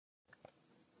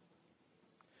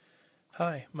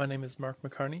Hi, my name is Mark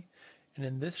McCarney, and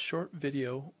in this short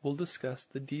video we'll discuss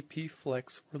the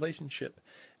DP-Flex relationship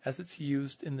as it's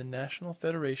used in the National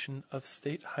Federation of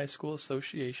State High School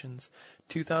Associations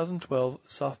 2012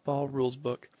 Softball Rules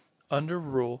Book under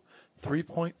Rule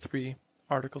 3.3,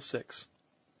 Article 6.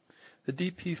 The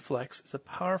DP-Flex is a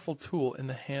powerful tool in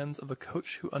the hands of a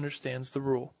coach who understands the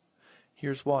rule.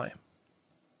 Here's why.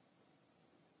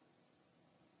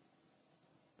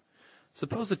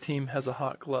 Suppose a team has a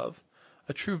hot glove,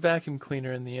 a true vacuum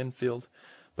cleaner in the infield,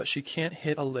 but she can't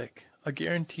hit a lick, a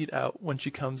guaranteed out when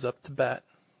she comes up to bat.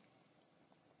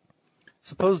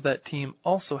 Suppose that team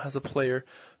also has a player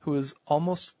who is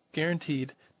almost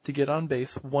guaranteed to get on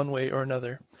base one way or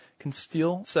another, can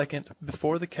steal second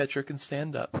before the catcher can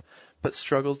stand up, but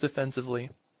struggles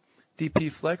defensively.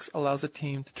 DP Flex allows a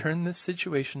team to turn this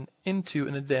situation into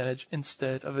an advantage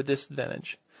instead of a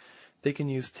disadvantage. They can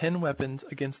use 10 weapons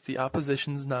against the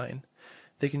opposition's 9.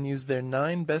 They can use their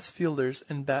 9 best fielders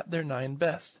and bat their 9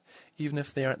 best, even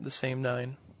if they aren't the same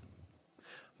 9.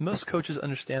 Most coaches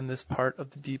understand this part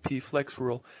of the DP Flex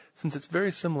rule since it's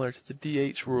very similar to the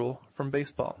DH rule from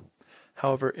baseball.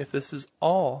 However, if this is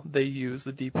all they use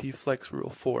the DP Flex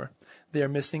rule for, they are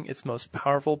missing its most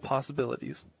powerful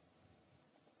possibilities.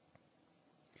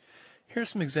 Here are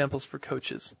some examples for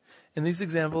coaches. In these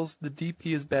examples, the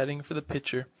DP is batting for the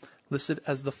pitcher, listed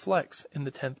as the flex in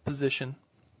the 10th position.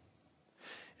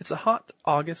 It's a hot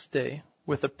August day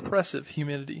with oppressive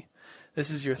humidity. This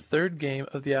is your third game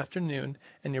of the afternoon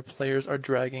and your players are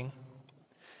dragging.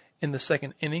 In the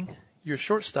second inning, your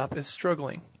shortstop is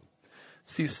struggling.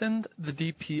 So you send the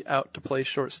DP out to play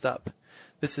shortstop.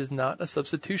 This is not a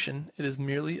substitution, it is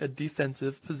merely a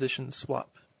defensive position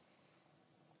swap.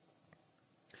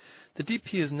 The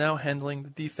DP is now handling the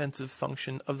defensive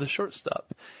function of the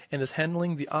shortstop and is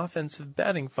handling the offensive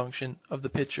batting function of the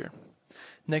pitcher.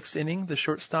 Next inning, the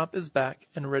shortstop is back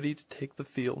and ready to take the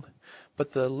field,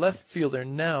 but the left fielder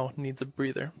now needs a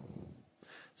breather.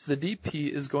 So the DP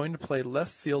is going to play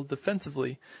left field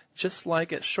defensively, just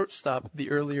like at shortstop the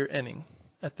earlier inning.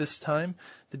 At this time,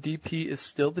 the DP is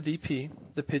still the DP,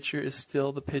 the pitcher is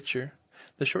still the pitcher,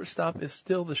 the shortstop is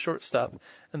still the shortstop,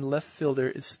 and the left fielder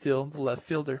is still the left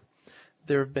fielder.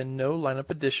 There have been no lineup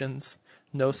additions,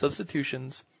 no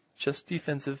substitutions, just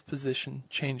defensive position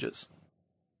changes.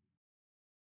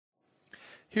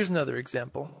 Here's another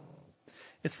example.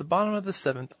 It's the bottom of the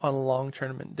 7th on a long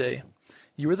tournament day.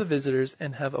 You are the visitors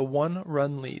and have a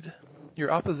 1-run lead. Your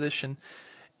opposition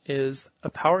is a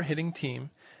power-hitting team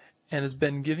and has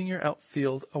been giving your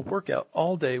outfield a workout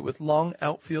all day with long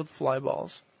outfield fly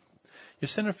balls. Your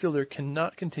center fielder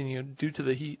cannot continue due to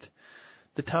the heat.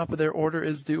 The top of their order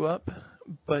is due up,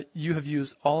 but you have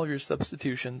used all of your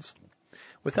substitutions.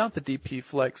 Without the DP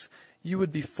Flex, you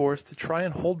would be forced to try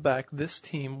and hold back this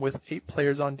team with 8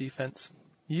 players on defense.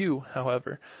 You,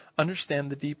 however,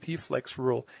 understand the DP Flex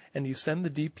rule, and you send the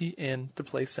DP in to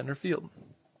play center field.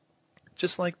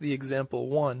 Just like the example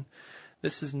 1,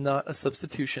 this is not a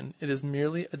substitution, it is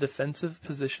merely a defensive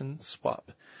position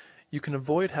swap. You can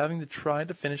avoid having to try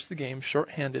to finish the game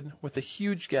short-handed with a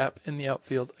huge gap in the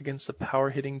outfield against a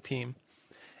power-hitting team.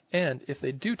 And if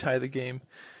they do tie the game,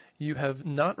 you have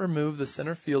not removed the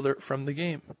center fielder from the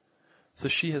game, so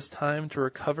she has time to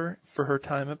recover for her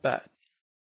time at bat.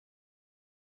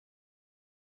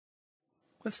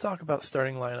 Let's talk about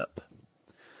starting lineup.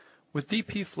 With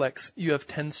DP Flex, you have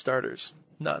 10 starters,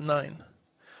 not 9.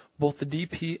 Both the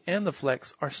DP and the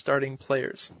Flex are starting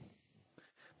players.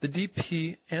 The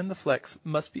DP and the Flex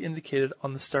must be indicated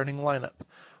on the starting lineup.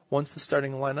 Once the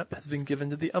starting lineup has been given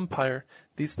to the umpire,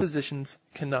 these positions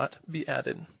cannot be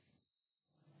added.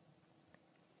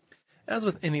 As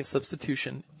with any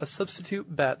substitution, a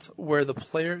substitute bats where the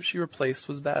player she replaced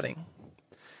was batting.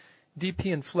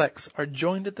 DP and Flex are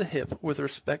joined at the hip with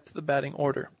respect to the batting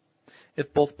order.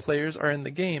 If both players are in the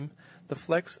game, the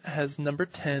Flex has number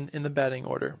 10 in the batting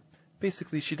order.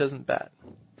 Basically, she doesn't bat.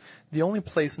 The only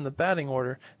place in the batting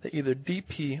order that either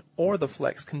DP or the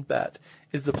Flex can bat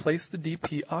is the place the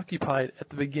DP occupied at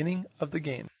the beginning of the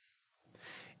game.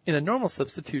 In a normal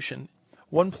substitution,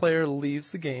 one player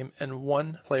leaves the game and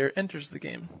one player enters the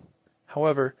game.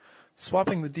 However,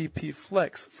 swapping the DP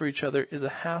Flex for each other is a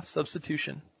half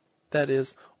substitution. That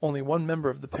is, only one member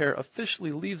of the pair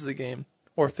officially leaves the game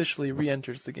or officially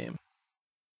re-enters the game.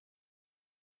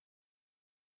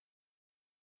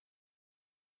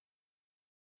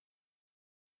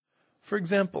 For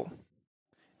example,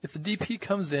 if the DP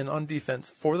comes in on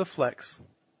defense for the Flex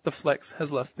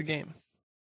has left the game,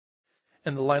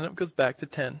 and the lineup goes back to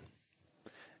 10.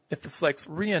 If the Flex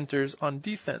re-enters on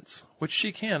defense, which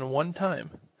she can one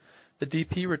time, The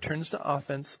DP returns to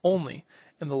offense only,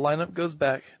 and the lineup goes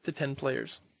back to 10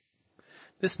 players.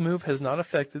 This move has not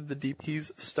affected the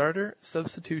DP's starter,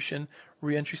 substitution,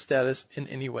 re-entry status in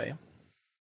any way.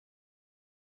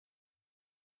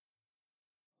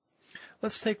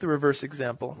 Let's take the reverse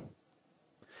example.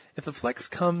 If the flex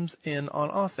comes in on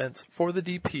offense for the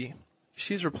DP,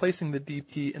 she's replacing the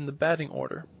DP in the batting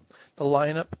order. The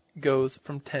lineup goes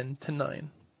from 10 to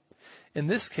 9. In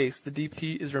this case, the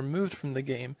DP is removed from the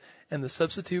game, and the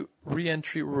substitute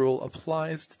re-entry rule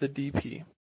applies to the DP.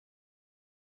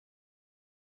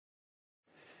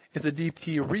 If the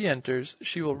DP re-enters,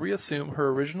 she will reassume her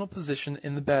original position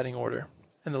in the batting order,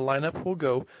 and the lineup will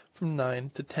go from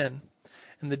 9 to 10,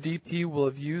 and the DP will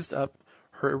have used up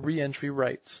her re-entry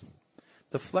rights.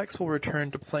 The flex will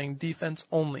return to playing defense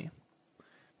only.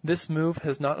 This move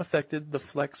has not affected the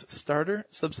flex starter,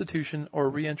 substitution, or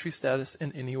re-entry status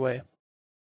in any way.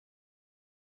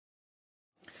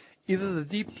 Either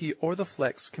the DP or the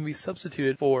flex can be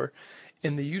substituted for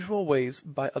in the usual ways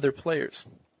by other players,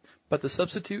 but the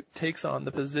substitute takes on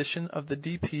the position of the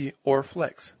DP or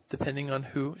flex, depending on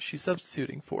who she's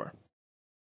substituting for.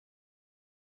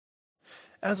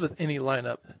 As with any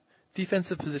lineup,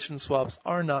 defensive position swaps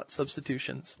are not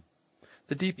substitutions.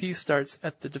 The DP starts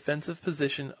at the defensive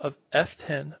position of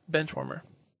F10 benchwarmer.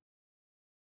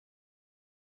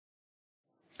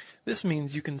 This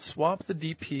means you can swap the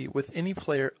DP with any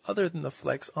player other than the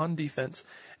flex on defense,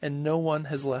 and no one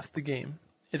has left the game.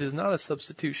 It is not a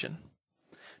substitution.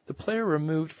 The player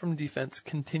removed from defense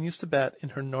continues to bat in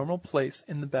her normal place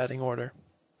in the batting order.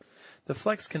 The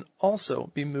flex can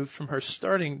also be moved from her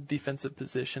starting defensive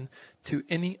position to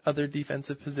any other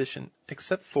defensive position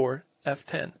except for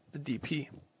F10, the DP,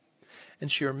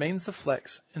 and she remains the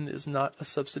flex and is not a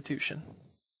substitution.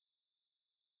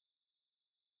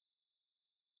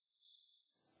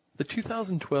 The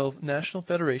 2012 National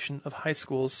Federation of High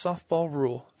Schools Softball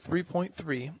Rule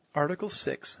 3.3, Article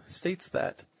 6 states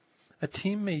that a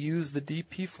team may use the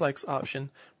DP flex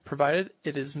option provided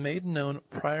it is made known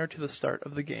prior to the start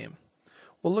of the game.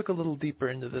 We'll look a little deeper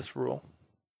into this rule.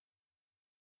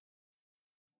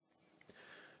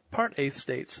 Part A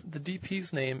states the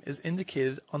DP's name is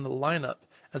indicated on the lineup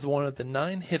as one of the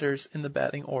 9 hitters in the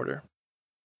batting order.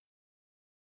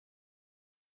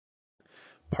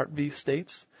 Part B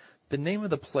states the name of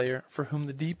the player for whom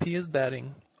the DP is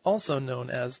batting, also known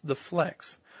as the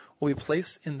flex, will be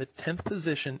placed in the 10th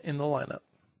position in the lineup.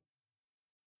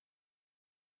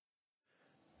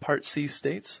 Part C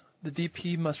states the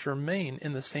DP must remain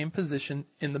in the same position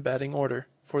in the batting order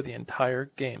for the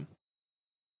entire game.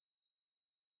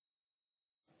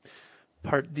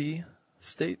 Part D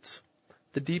states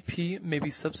the DP may be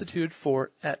substituted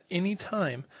for at any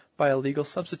time by a legal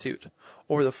substitute,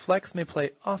 or the flex may play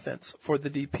offense for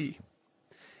the DP.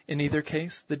 In either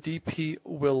case, the DP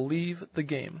will leave the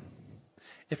game.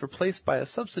 If replaced by a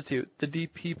substitute, the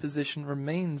DP position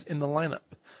remains in the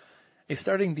lineup. A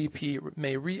starting DP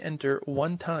may re-enter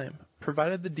one time,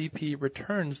 provided the DP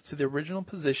returns to the original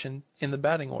position in the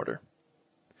batting order.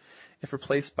 If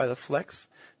replaced by the flex,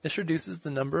 this reduces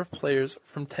the number of players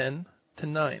from 10 to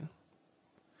 9.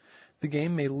 The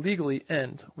game may legally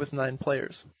end with 9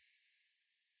 players.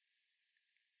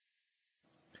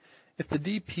 If the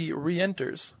DP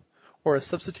re-enters, or a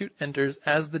substitute enters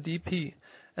as the DP,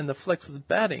 and the flex was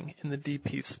batting in the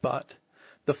DP's spot,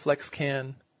 the flex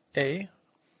can A.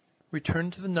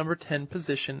 return to the number 10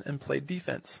 position and play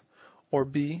defense, or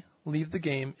B. leave the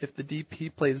game if the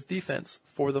DP plays defense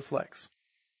for the flex.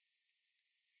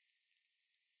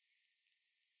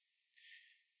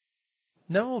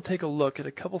 Now we'll take a look at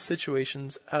a couple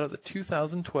situations out of the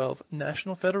 2012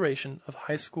 National Federation of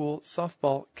High School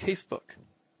Softball Casebook.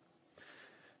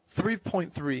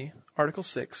 3.3, Article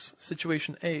 6,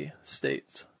 Situation A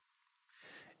states,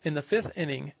 in the 5th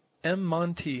inning, M.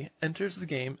 Monty enters the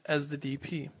game as the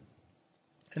DP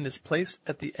and is placed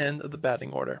at the end of the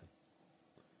batting order.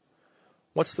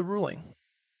 What's the ruling?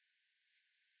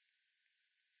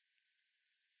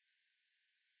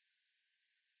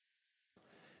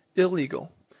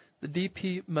 Illegal. The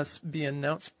DP must be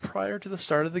announced prior to the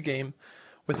start of the game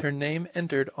with her name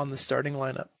entered on the starting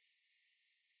lineup.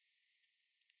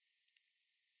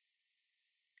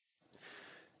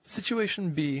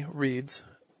 Situation B reads,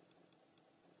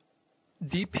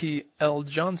 DP L.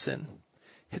 Johnson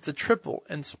hits a triple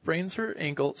and sprains her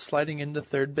ankle sliding into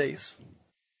third base.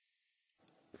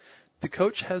 The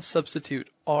coach has substitute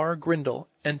R. Grindle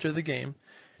enter the game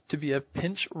to be a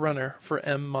pinch runner for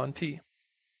M. Monty.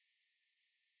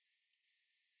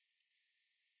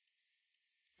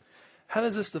 How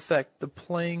does this affect the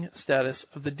playing status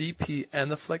of the DP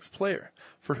and the flex player,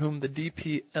 for whom the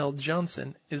DP L.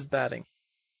 Johnson is batting?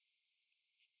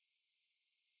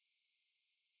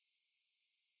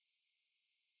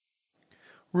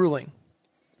 Ruling.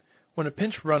 When a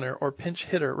pinch runner or pinch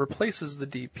hitter replaces the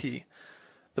DP,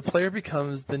 the player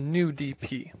becomes the new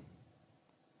DP.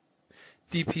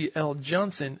 DP L.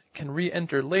 Johnson can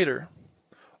re-enter later,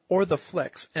 or the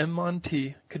flex M.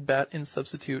 Monty could bat in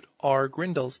substitute R.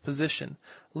 Grindle's position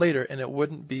later and it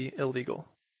wouldn't be illegal.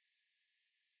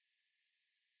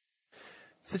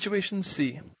 Situation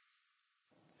C.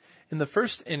 In the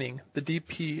first inning, the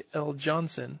DP L.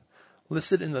 Johnson,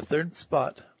 listed in the third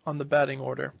spot on the batting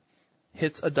order,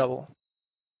 hits a double.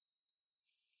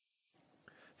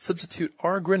 Substitute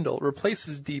R. Grindle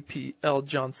replaces DP L.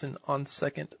 Johnson on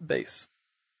second base.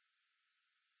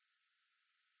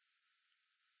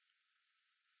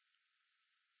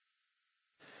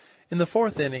 In the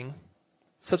fourth inning,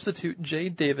 substitute J.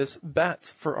 Davis bats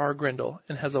for R. Grindle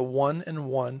and has a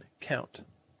 1-1 count.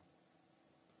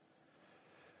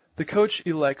 The coach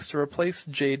elects to replace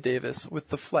J. Davis with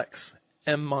the flex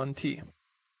M. Monty.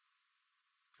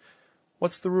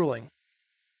 What's the ruling?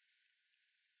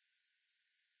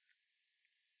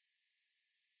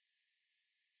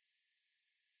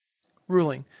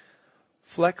 Ruling.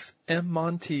 Flex M.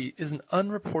 Monty is an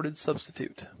unreported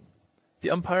substitute. The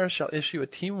umpire shall issue a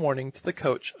team warning to the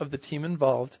coach of the team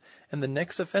involved, and the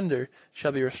next offender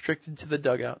shall be restricted to the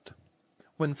dugout.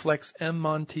 When flex M.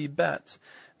 Monty bats,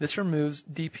 this removes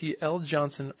DP L.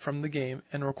 Johnson from the game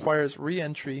and requires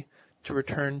re-entry to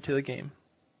return to the game.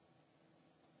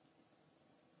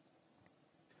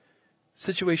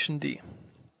 Situation D.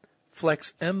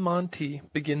 Flex M. Monty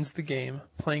begins the game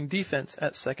playing defense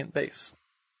at second base.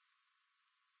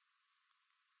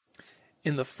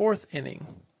 In the fourth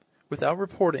inning, without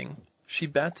reporting, she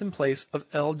bats in place of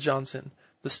L. Johnson,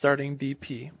 the starting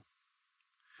DP.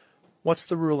 What's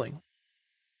the ruling?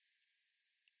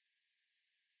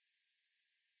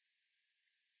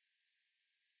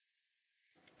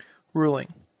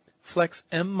 Ruling. Flex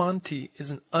M. Monty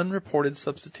is an unreported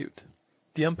substitute.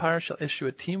 The umpire shall issue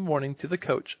a team warning to the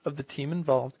coach of the team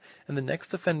involved, and the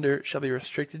next offender shall be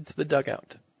restricted to the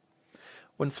dugout.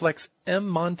 When flex M.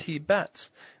 Monty bats,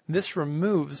 this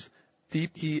removes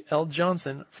DP L.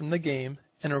 Johnson from the game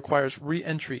and requires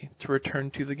re-entry to return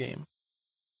to the game.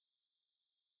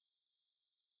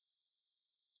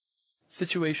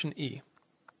 Situation E.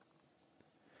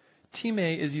 Team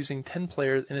A is using 10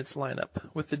 players in its lineup,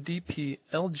 with the DP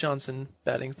L. Johnson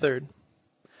batting third.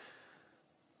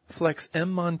 Flex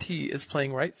M. Monty is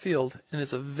playing right field and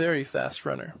is a very fast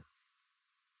runner.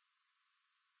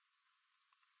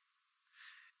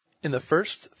 In the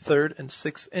first, third, and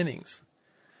sixth innings,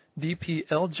 DP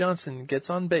L. Johnson gets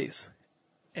on base,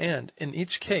 and in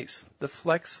each case, the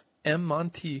flex M.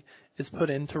 Monty is put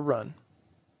in to run.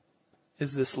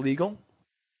 Is this legal?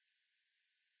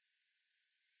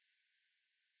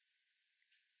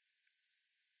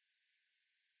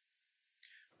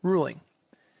 Ruling.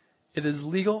 It is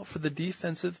legal for the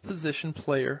defensive position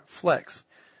player, flex,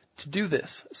 to do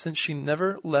this since she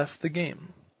never left the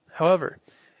game. However,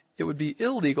 it would be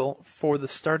illegal for the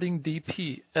starting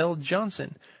DP, L.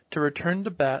 Johnson, to return to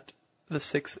bat the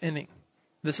sixth inning.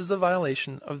 This is a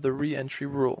violation of the re-entry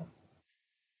rule.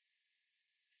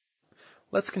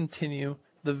 Let's continue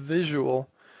the visual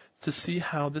to see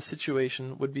how the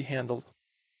situation would be handled.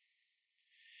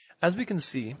 As we can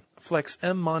see, flex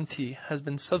M. Monty has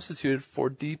been substituted for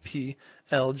DP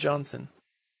L. Johnson.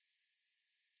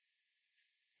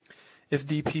 If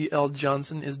DP L.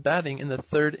 Johnson is batting in the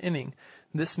third inning,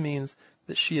 this means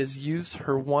that she has used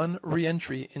her one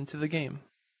re-entry into the game.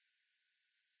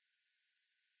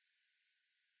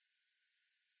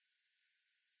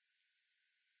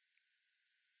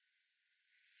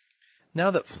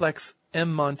 Now that flex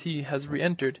M. Monty has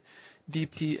re-entered,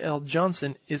 DP L.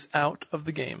 Johnson is out of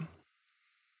the game.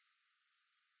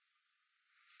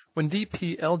 When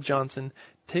DP L. Johnson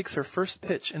takes her first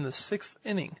pitch in the sixth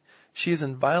inning, she is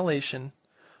in violation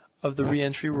of the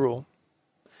re-entry rule.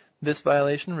 This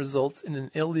violation results in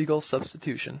an illegal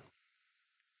substitution.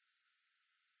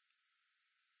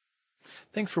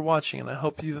 Thanks for watching, and I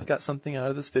hope you've got something out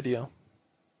of this video.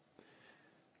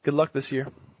 Good luck this year.